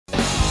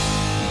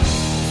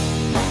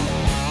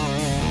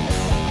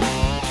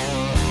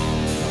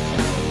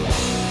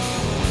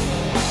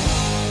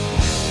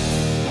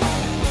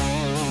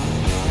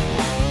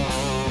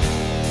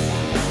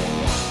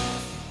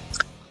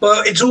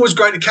Well, it's always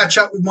great to catch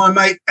up with my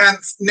mate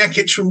Anth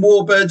Nekich from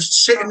WARBIRDS,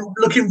 sitting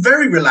looking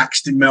very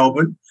relaxed in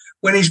Melbourne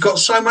when he's got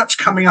so much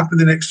coming up in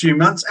the next few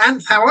months.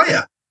 Anth, how are you?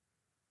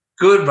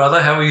 Good,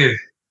 brother. How are you?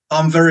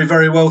 I'm very,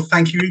 very well,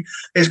 thank you.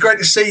 It's great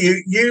to see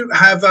you. You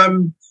have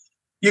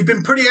you've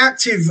been pretty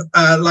active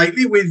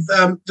lately with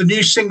the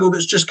new single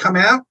that's just come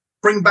out,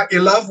 "Bring Back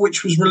Your Love,"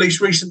 which was released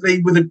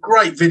recently with a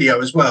great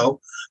video as well.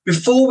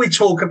 Before we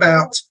talk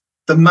about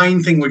the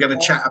main thing we're going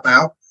to chat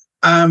about,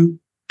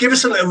 give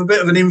us a little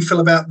bit of an infill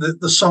about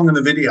the song and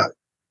the video.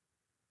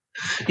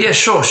 Yeah,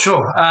 sure.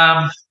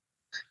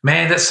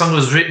 Man, that song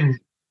was written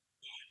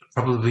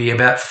probably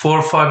about 4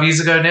 or 5 years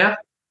ago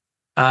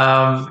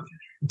now.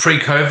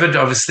 Pre-COVID,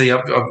 obviously,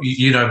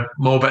 you know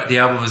more about the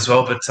album as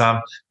well, but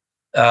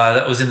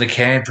that was in the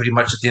can pretty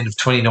much at the end of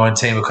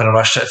 2019. We kind of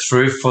rushed that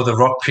through for the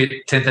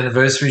Rockpit 10th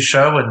anniversary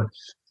show, and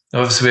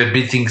obviously we had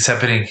big things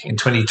happening in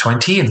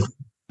 2020, and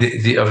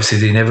obviously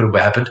the inevitable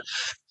happened.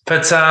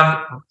 But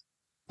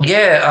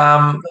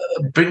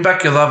 "Bring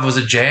Back Your Love" was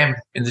a jam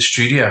in the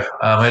studio.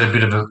 I had a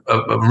bit of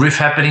a riff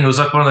happening. It was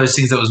like one of those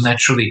things that was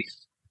naturally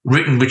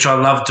written, which I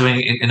love doing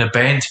in a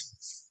band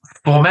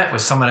format where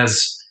someone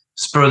has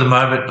spur of the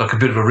moment, like a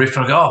bit of a riff,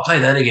 and I go, "Oh, play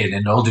that again,"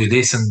 and I'll do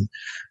this, and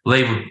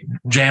Lee would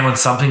jam on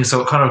something.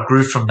 So it kind of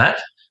grew from that.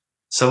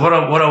 So what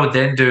I would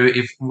then do,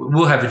 if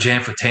we'll have a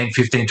jam for 10,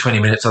 15, 20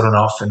 minutes on and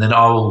off, and then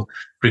I'll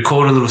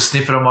record a little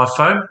snippet on my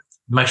phone,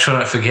 make sure I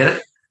don't forget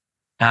it.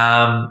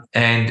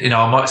 And, you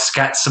know, I might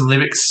scat some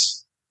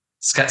lyrics,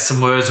 scat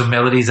some words or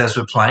melodies as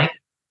we're playing.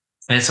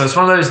 And so it's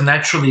one of those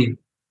naturally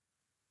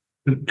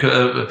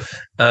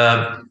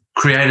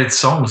created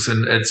songs,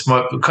 and it's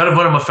kind of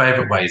one of my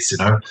favourite ways, you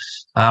know.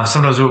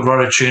 Sometimes we'll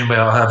write a tune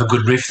where I'll have a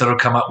good riff that I'll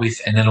come up with,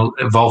 and then it'll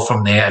evolve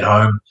from there at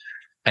home,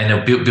 and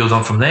it'll build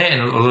on from there.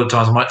 And a lot of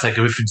times I might take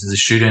a riff into the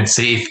studio and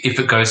see if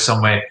it goes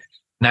somewhere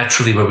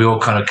naturally where we all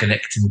kind of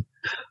connect. And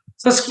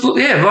so it's,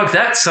 like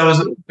that.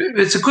 So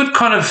it's a good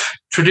kind of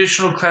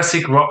traditional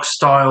classic rock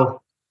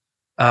style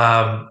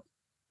hard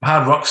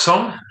rock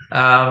song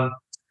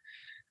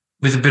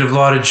with a bit of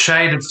light and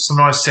shade and some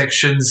nice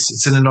sections.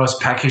 It's in a nice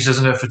package,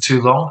 doesn't go for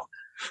too long.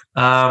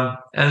 And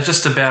it's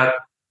just about,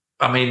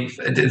 I mean,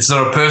 it's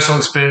not a personal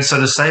experience, so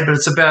to say, but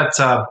it's about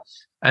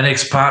an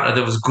ex-partner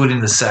that was good in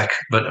the sack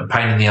but a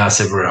pain in the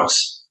ass everywhere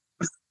else.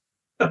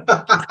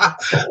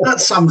 That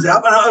sums it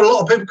up, and a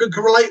lot of people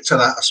can relate to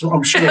that,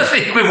 I'm sure. I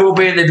think we've all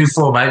been there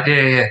before, mate.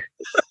 Yeah.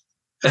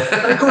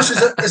 And of course,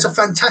 there's a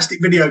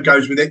fantastic video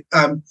goes with it.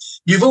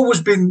 You've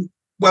always been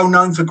well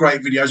known for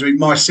great videos. I mean,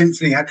 My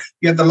Symphony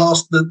you had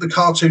the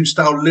cartoon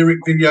style lyric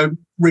video,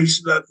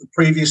 the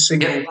previous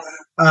single.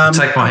 Yep.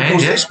 Take My Hand.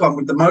 This one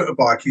with the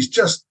motorbike is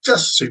just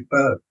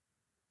superb.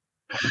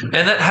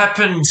 And that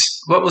happened.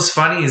 What was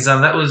funny is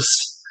that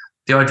was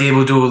the idea.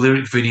 We'll do a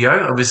lyric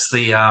video.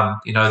 Obviously,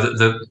 you know,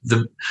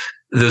 there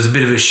was a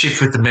bit of a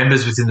shift with the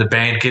members within the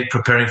band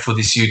preparing for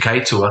this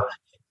UK tour,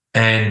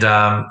 and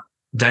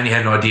Danny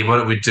had an idea what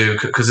it would do,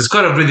 because it's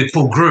got a really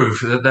cool groove.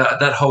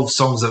 That whole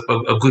song's a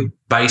good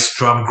bass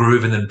drum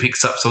groove and then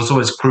picks up, so it's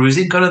always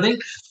cruising kind of thing.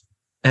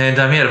 And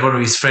he had one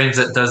of his friends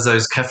that does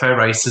those cafe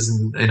races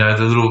and, you know,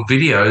 the little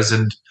videos.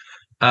 And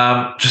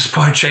just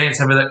by chance,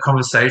 having that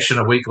conversation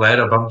a week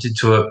later, I bumped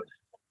into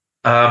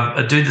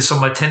a dude that's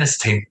on my tennis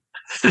team.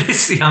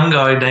 This young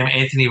guy named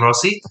Anthony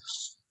Rossi,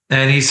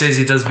 and he says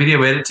he does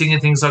video editing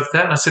and things like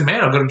that. And I said,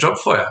 "Man, I've got a job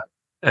for you."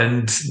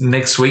 And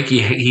next week,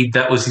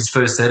 that was his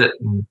first edit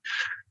and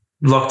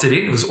locked it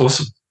in. It was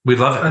awesome. We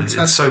love it.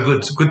 Fantastic. It's so good.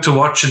 It's good to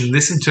watch and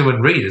listen to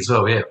and read as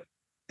well. Yeah.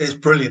 It's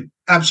brilliant.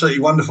 Absolutely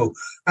wonderful.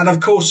 And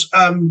of course,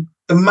 the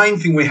main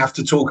thing we have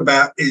to talk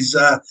about is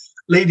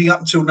leading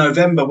up until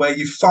November, where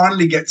you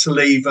finally get to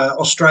leave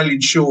Australian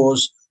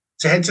shores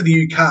to head to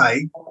the UK.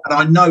 And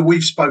I know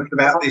we've spoken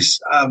about this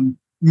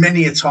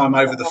many a time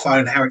over the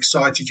phone, how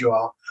excited you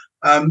are.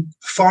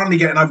 Finally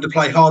getting over to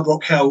play Hard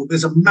Rock Hell.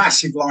 There's a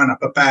massive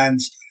lineup of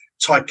bands: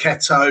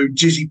 Tyketto,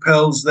 Jizzy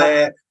Pearl's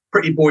there,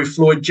 Pretty Boy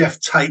Floyd, Geoff,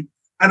 Tate.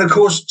 And, of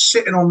course,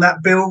 sitting on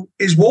that bill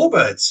is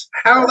WARBIRDS.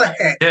 How the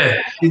heck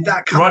did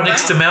that come Right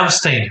next to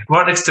Malmsteen.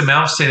 Right next to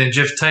Malmsteen and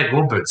Geoff Tate,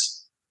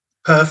 WARBIRDS.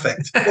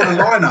 Perfect. What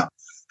a lineup.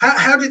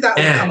 How did that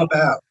all come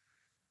about?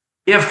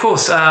 Yeah, of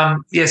course.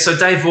 So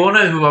Dave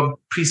Warner, who I'm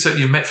pretty certain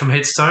you've met from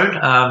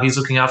Headstone, he's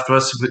looking after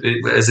us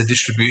as a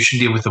distribution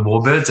deal with the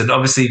WARBIRDS. And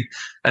obviously,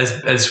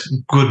 as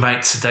good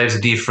mates, Dave's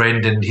a dear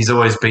friend, and he's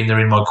always been there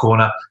in my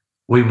corner.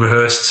 We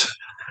rehearsed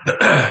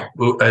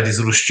at his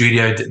little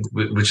studio,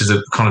 which is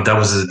a kind of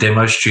doubles as a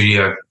demo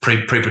studio,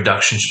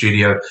 pre-production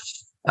studio.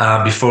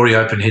 Before he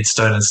opened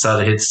Headstone and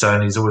started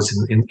Headstone, he's always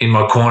in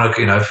my corner.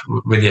 You know,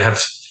 when you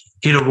have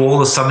hit a wall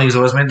or something, he's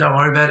always, "Man, don't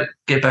worry about it,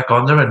 get back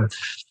on there."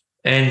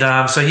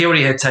 And so he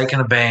already had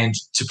taken a band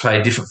to play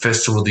a different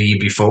festival the year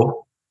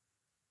before,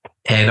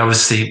 and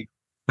obviously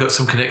got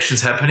some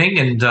connections happening.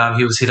 And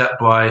he was hit up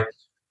by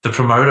the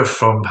promoter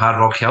from Hard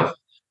Rock Hell,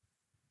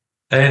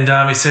 and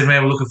he said,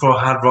 "Man, we're looking for a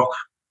hard rock,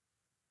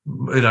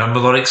 you know,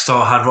 melodic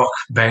style hard rock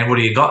band. What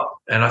do you got?"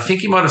 And I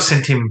think he might have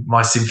sent him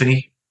My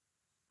Symphony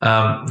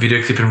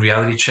video clip and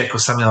reality check or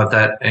something like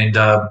that.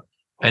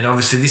 And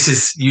obviously this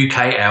is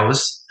UK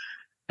hours.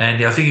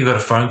 And I think you got a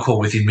phone call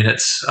within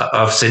minutes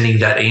of sending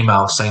that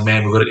email saying,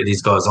 man, we've got to get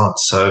these guys on.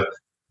 So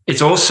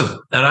it's awesome.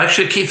 And I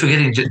actually keep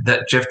forgetting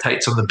that Geoff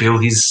Tate's on the bill.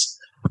 He's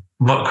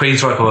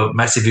Queensryche a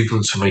massive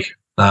influence for me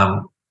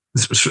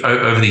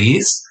over the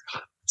years.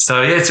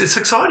 So, yeah, it's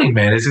exciting,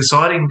 man. It's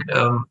exciting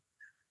on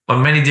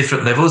many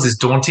different levels. It's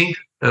daunting,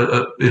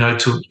 to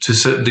a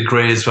certain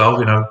degree as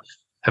well,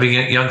 having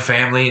a young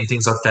family and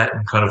things like that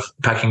and kind of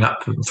packing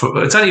up.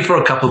 It's only for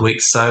a couple of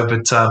weeks,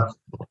 but the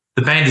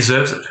band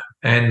deserves it.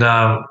 And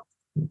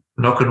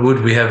knock on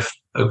wood, we have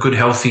a good,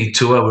 healthy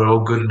tour. We're all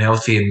good and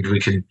healthy, and we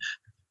can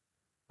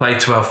play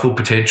to our full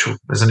potential.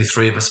 There's only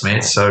 3 of us,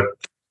 man. So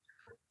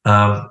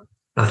I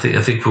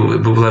think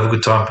we'll have a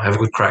good time, have a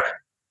good crack.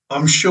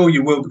 I'm sure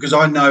you will, because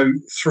I know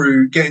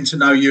through getting to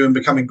know you and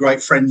becoming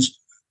great friends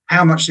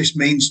how much this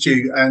means to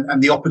you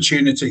and the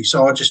opportunity.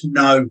 So I just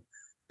know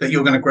that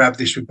you're going to grab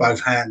this with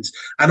both hands.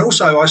 And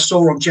also I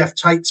saw on Geoff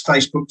Tate's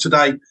Facebook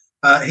today,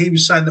 he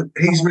was saying that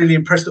he's really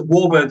impressed that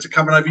WARBIRDS are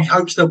coming over. He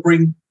hopes they'll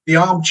bring the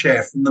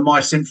armchair from the My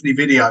Symphony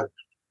video.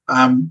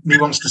 He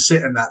wants to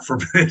sit in that for a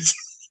bit.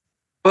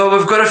 Well,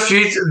 we've got a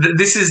few.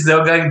 This is the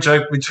ongoing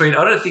joke between,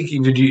 I don't think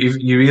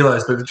you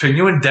realise, but between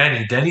you and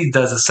Danny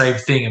does the same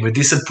thing. And we're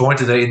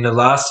disappointed that in the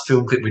last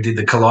film clip we did,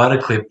 the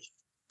Collider clip,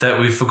 that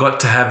we forgot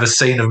to have a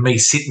scene of me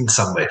sitting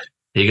somewhere.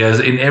 He goes,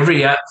 in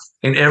every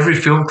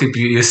film clip,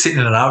 you're sitting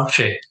in an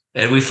armchair.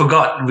 And we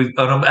forgot. And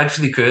I'm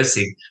actually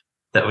cursing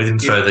that we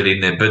didn't throw that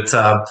in there. But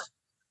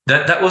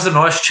that was a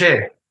nice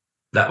chair,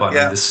 that one,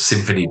 in the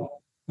symphony.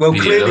 Well,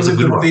 clearly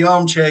with the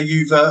armchair,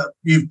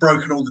 you've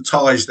broken all the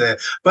ties there.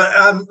 But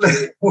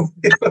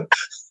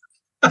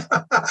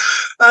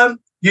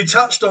you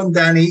touched on,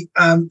 Danny,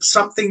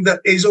 something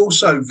that is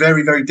also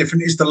very, very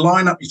different is the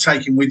lineup you're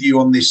taking with you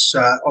on this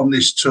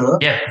tour.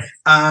 Yeah.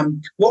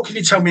 What can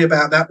you tell me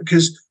about that?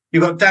 Because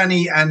you've got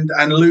Danny and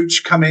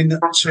Luch come in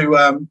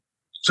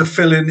to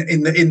fill in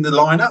the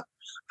lineup.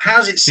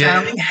 How's it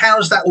sounding? Yeah.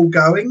 How's that all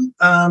going?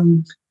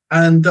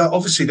 And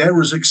obviously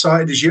they're as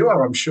excited as you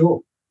are, I'm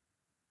sure.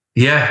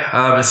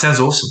 Yeah, it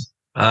sounds awesome.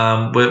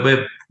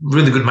 We're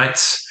really good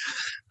mates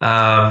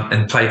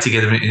and played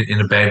together in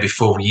a band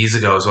before years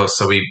ago as well.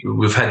 So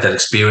we've had that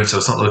experience. So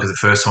it's not like it's the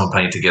first time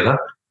playing together.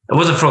 It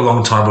wasn't for a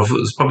long time, but it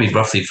was probably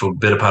roughly for a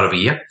better part of a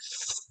year,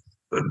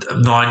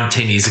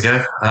 9-10 years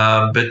ago.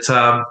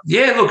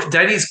 Look,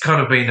 Danny's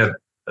kind of been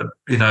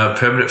a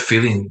permanent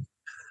feeling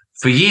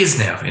for years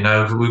now.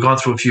 We've gone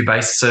through a few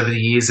bases over the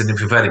years, and if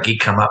we've had a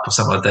gig come up or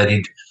something like that,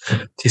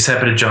 he's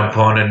happy to jump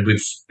on. And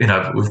we've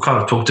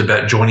kind of talked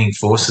about joining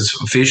forces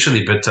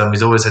officially, but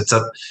he's always had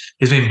some.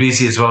 He's been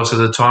busy as well, so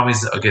the timing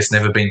is, I guess,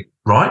 never been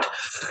right.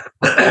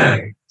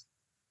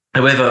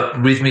 However,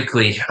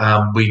 rhythmically,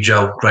 we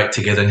gel great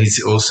together, and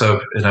he's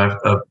also an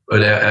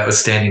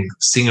outstanding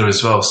singer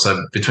as well.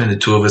 So between the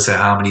two of us, our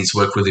harmonies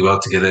work really well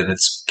together, and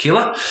it's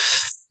killer.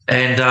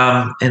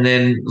 And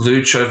then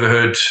Luch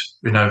overheard,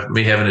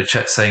 me having a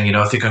chat saying,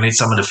 I think I need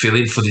someone to fill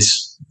in for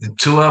this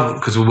tour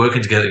because we're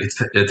working together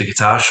at the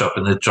guitar shop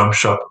and the drum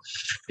shop.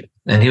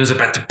 And he was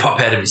about to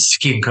pop out of his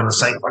skin, kind of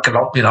saying,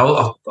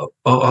 I'll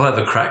have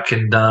a crack.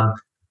 And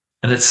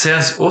it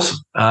sounds awesome.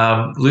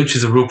 Luch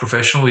is a real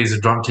professional. He's a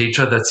drum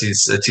teacher. That's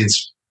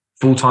his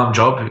full-time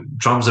job.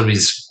 Drums are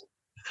him.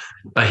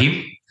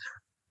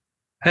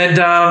 And,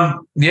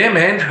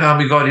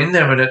 we got in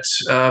there and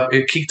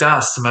it kicked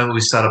ass the moment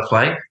we started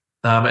playing.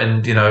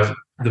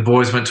 The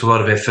boys went to a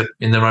lot of effort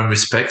in their own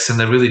respects, and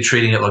they're really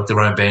treating it like their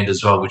own band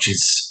as well, which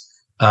is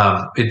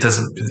it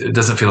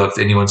doesn't feel like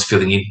anyone's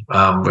filling in.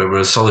 We're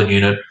a solid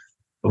unit.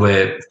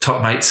 We're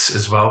top mates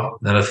as well.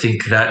 And I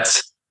think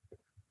that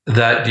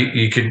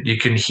you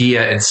can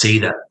hear and see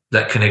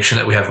that connection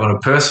that we have on a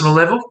personal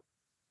level.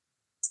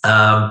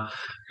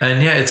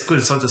 It's good.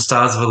 It's like the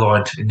stars have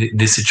aligned in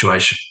this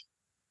situation.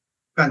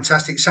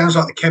 Fantastic. Sounds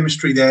like the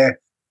chemistry there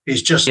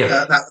is just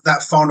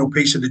that final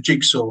piece of the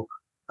jigsaw.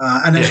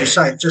 And as you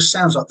say, it just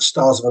sounds like the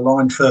stars have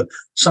aligned for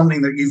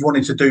something that you've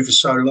wanted to do for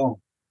so long.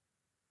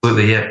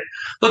 Absolutely, yeah.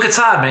 Look, it's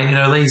hard,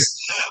 man. Lee's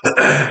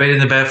been in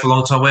the band for a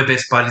long time. We're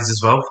best buddies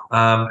as well.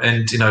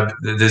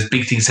 There's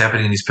big things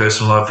happening in his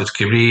personal life with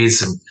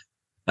careers and,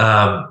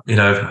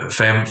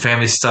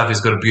 family stuff.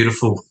 He's got a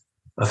beautiful,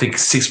 I think,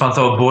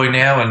 6-month-old boy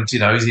now, and,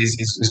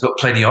 he's got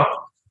plenty on.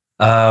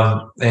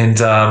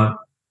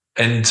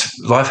 And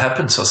life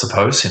happens, I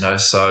suppose, and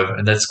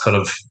that's kind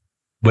of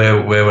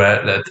where we're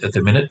at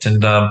the minute.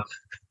 And,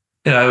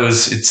 it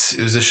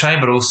was a shame,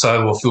 but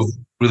also I feel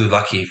really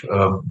lucky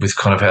with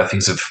kind of how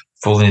things have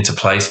fallen into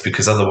place,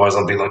 because otherwise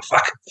I'd be like,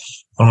 fuck,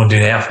 what am I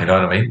doing now? You know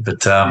what I mean?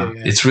 But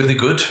it's really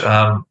good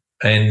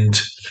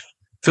and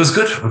feels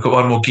good. We've got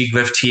one more gig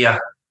left here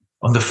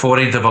on the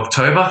 14th of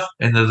October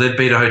in the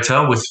Leadbeater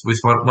Hotel with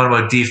one of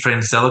my dear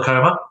friends,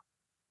 Delacoma.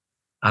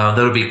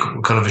 That'll be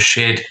kind of a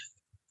shared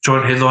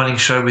joint headlining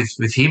show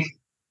with him,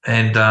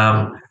 and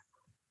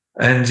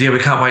we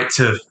can't wait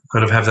to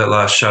kind of have that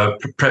last show,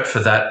 prep for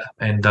that,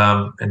 and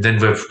then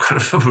we're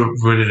kind of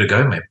ready to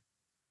go, man.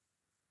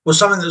 Well,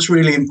 something that's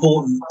really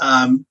important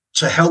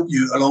to help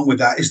you along with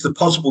that is the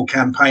Possible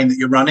campaign that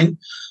you're running.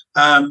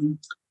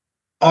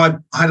 I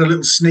had a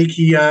little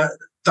sneaky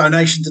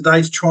donation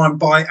today to try and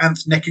buy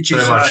Anth Nekich's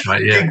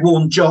big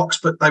worn jocks,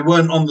 but they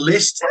weren't on the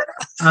list.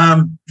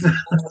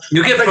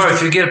 You get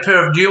both. You get a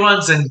pair of new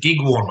ones and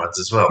gig worn ones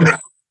as well.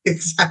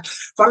 Exactly.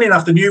 Funnily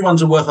enough, the new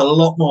ones are worth a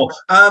lot more.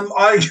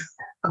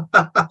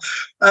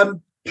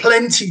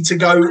 Plenty to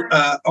go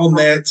on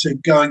there to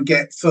go and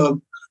get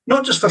for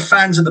not just for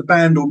fans of the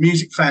band or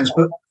music fans,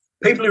 but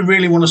people who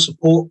really want to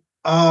support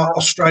our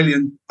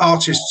Australian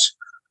artists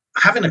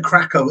having a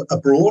crack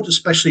abroad,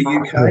 especially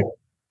UK.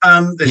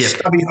 There's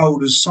stubby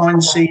holders,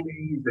 signed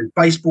CDs, there's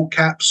baseball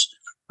caps,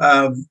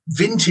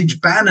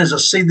 vintage banners. I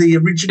see the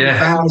original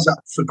banners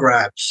up for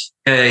grabs.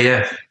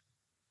 And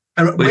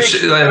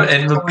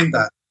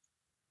that.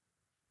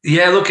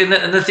 Yeah, look, and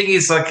the thing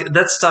is, like,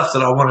 that's stuff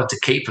that I wanted to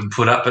keep and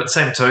put up. But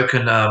same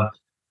token,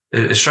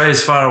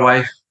 Australia's far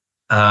away,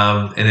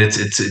 and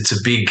it's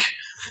a big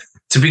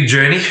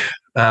journey.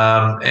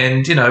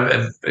 And you know,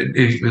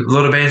 a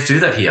lot of bands do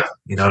that here.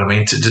 You know what I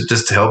mean?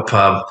 Just to help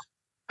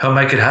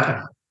make it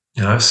happen.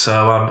 You know,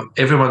 so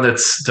everyone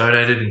that's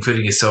donated,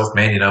 including yourself,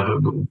 man. You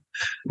know,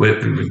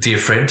 we're dear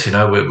friend. You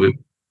know, we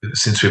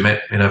since we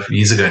met, you know,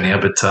 years ago now.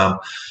 But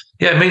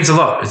it means a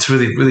lot. It's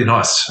really, really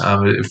nice.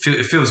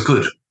 It feels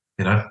good.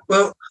 You know.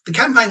 Well, the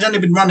campaign's only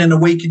been running a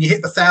week, and you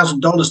hit the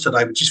 $1,000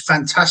 today, which is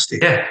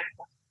fantastic.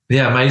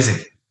 Yeah,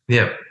 amazing.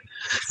 Yeah.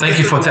 Thank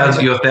you for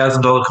your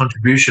 $1,000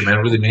 contribution, man. I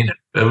really mean it.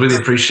 I really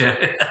appreciate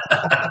it.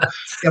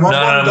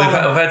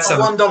 I've had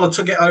some. $1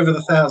 took it over the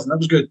 1,000. That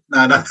was good.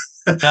 No.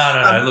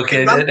 Look,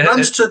 it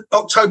runs to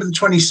October the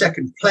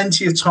 22nd.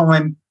 Plenty of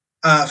time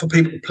for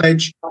people to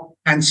pledge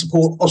and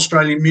support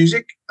Australian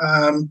music.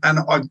 And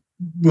I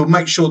will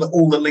make sure that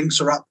all the links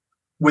are up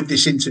with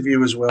this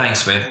interview as well.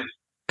 Thanks, man.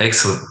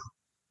 Excellent.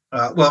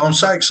 Well, I'm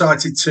so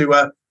excited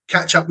to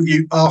catch up with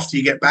you after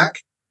you get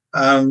back.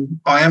 I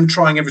am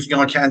trying everything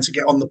I can to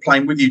get on the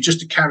plane with you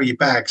just to carry your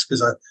bags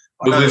because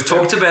we've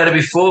talked about it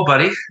before,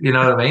 buddy. You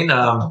know what I mean?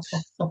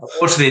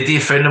 Unfortunately, a dear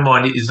friend of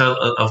mine is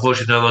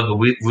unfortunately no longer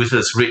with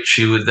us. Rich,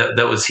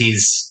 that was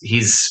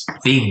his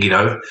thing, you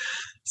know.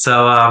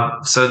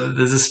 So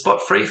there's a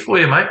spot free for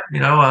you, mate. You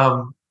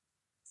know,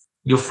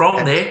 you're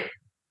from there.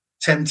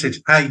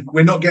 Tempted. Hey,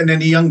 we're not getting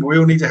any younger. We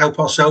all need to help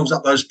ourselves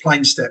up those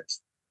plane steps.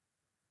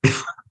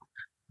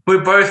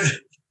 I've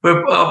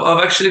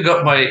actually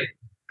got my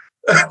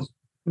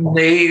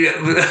knee.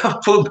 I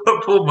pulled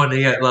my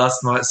knee out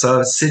last night, so I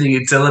was sitting.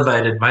 It's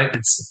elevated, mate.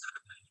 It's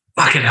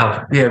fucking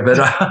hell. Yeah, but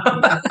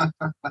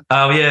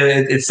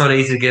it's not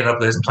easy to get up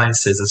those plane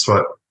stairs. That's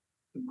right.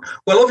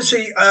 Well,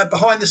 obviously,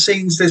 behind the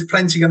scenes, there's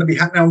plenty going to be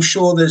happening. I'm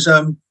sure there's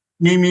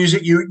new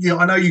music.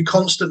 I know you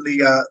constantly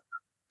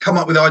come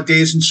up with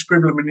ideas and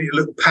scribble them in a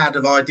little pad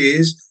of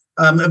ideas.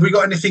 Have we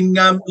got anything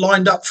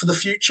lined up for the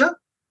future?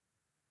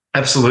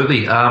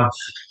 Absolutely.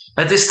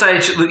 At this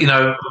stage, you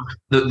know,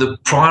 the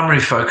primary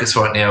focus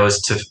right now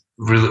is to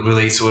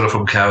release Order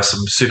from Chaos.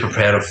 I'm super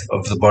proud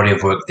of the body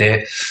of work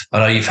there. I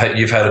know you've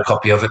had a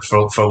copy of it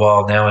for a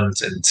while now and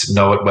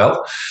know it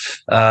well.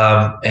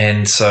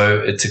 And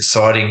so it's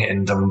exciting,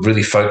 and I'm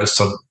really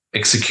focused on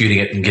executing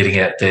it and getting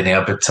it out there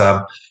now. But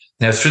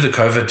now through the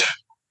COVID,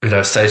 you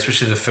know, stage,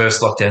 especially the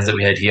first lockdowns that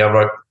we had here, I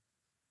wrote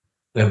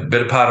a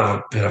better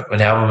part of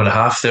an album and a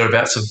half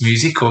thereabouts of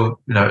music, or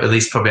you know, at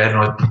least probably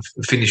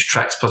finished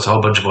tracks plus a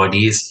whole bunch of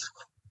ideas,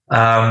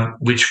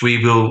 which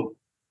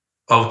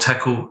I'll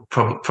tackle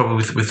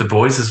probably with the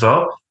boys as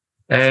well.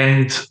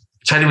 And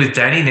chatting with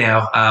Danny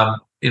now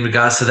in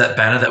regards to that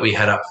banner that we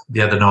had up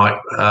the other night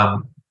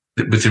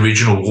with the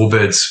original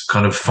WARBIRDS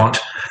kind of font.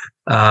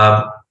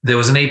 There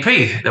was an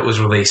EP that was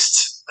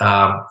released.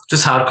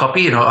 Just hard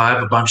copy, you know. I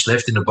have a bunch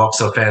left in the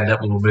box I found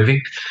out when we were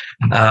moving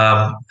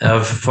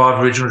of 5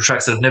 original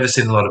tracks that have never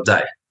seen a lot of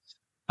day.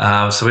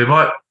 So we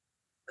might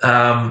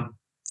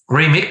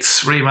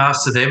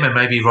remaster them, and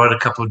maybe write a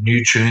couple of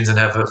new tunes and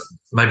have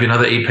maybe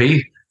another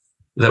EP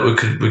that we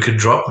could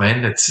drop.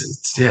 Man,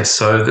 it's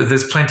So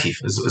there's plenty.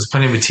 There's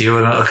plenty of material,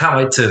 and I can't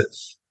wait to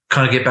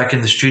kind of get back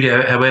in the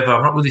studio. However,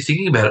 I'm not really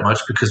thinking about it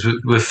much because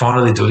we're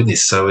finally doing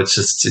this. So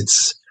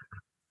it's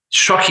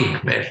shocking,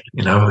 man.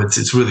 You know,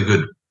 it's really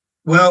good.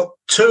 Well,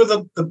 2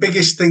 of the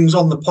biggest things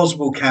on the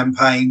Possible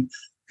campaign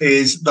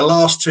is the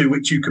last 2,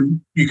 which you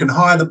can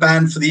hire the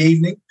band for the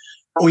evening,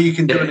 or you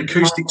can do an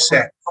acoustic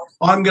set.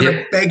 I'm going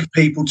to beg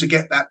people to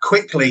get that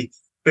quickly,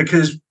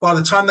 because by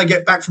the time they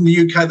get back from the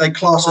UK, they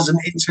class as an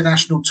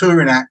international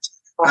touring act,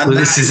 and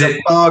this is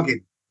a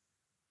bargain.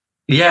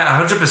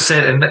 Yeah,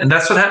 100%, and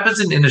that's what happens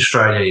in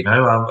Australia. You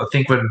know, I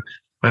think when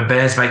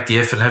bands make the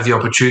effort and have the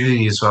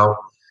opportunity as well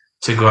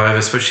to go over,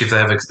 especially if they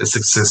have a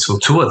successful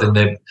tour, then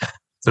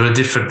they're a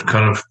different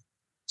kind of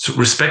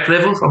respect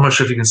level. I'm not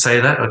sure if you can say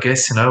that, I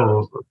guess, you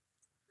know,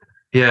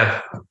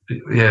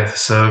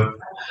 so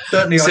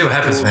certainly see what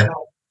happens, man.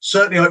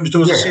 Certainly opens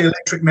doors. I see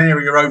Electric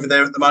Mary are over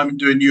there at the moment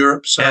doing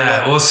Europe. So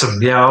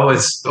awesome. Yeah,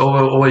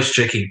 always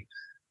checking.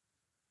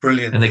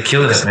 Brilliant. And they're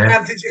killing it,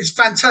 man. It's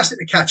fantastic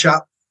to catch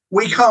up.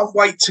 We can't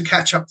wait to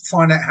catch up to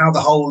find out how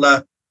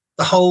the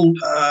the whole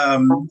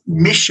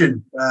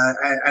mission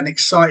and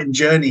exciting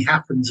journey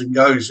happens and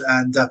goes.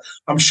 And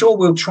I'm sure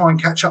we'll try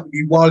and catch up with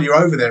you while you're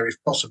over there, if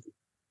possible.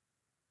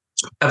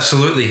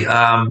 Absolutely.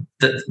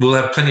 We'll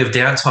have plenty of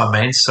downtime,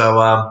 man.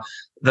 So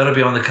that'll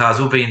be on the cards.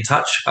 We'll be in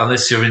touch,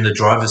 unless you're in the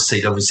driver's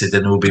seat. Obviously,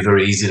 then it will be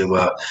very easy to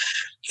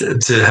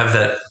have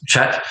that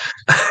chat.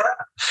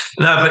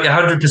 No, but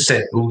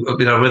 100%.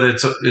 You know, whether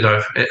it's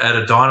at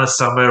a diner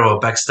somewhere or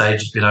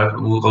backstage,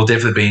 we'll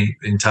definitely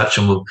be in touch,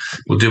 and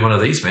we'll do one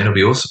of these, man. It'll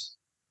be awesome.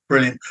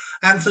 Brilliant.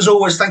 Anth, as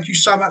always, thank you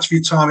so much for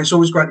your time. It's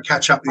always great to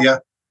catch up with you.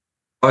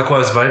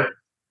 Likewise, mate.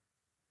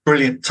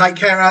 Brilliant. Take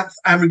care, Anth,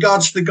 and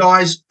regards to the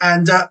guys,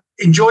 and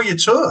enjoy your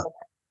tour.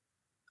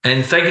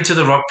 And thank you to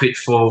the Rockpit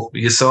for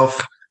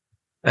yourself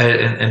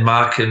and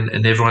Mark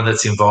and everyone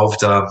that's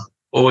involved.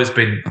 Always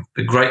been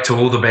great to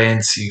all the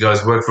bands. You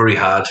guys work very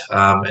hard,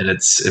 and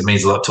it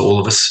means a lot to all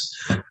of us,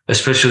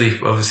 especially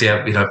obviously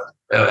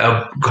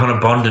our kind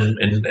of bond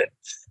and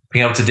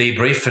being able to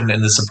debrief and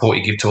the support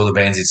you give to all the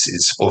bands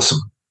is awesome.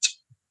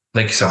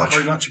 Thank you so much.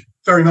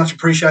 Very much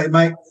appreciate it,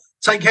 mate.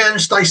 Take care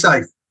and stay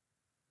safe.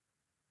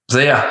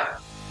 See ya.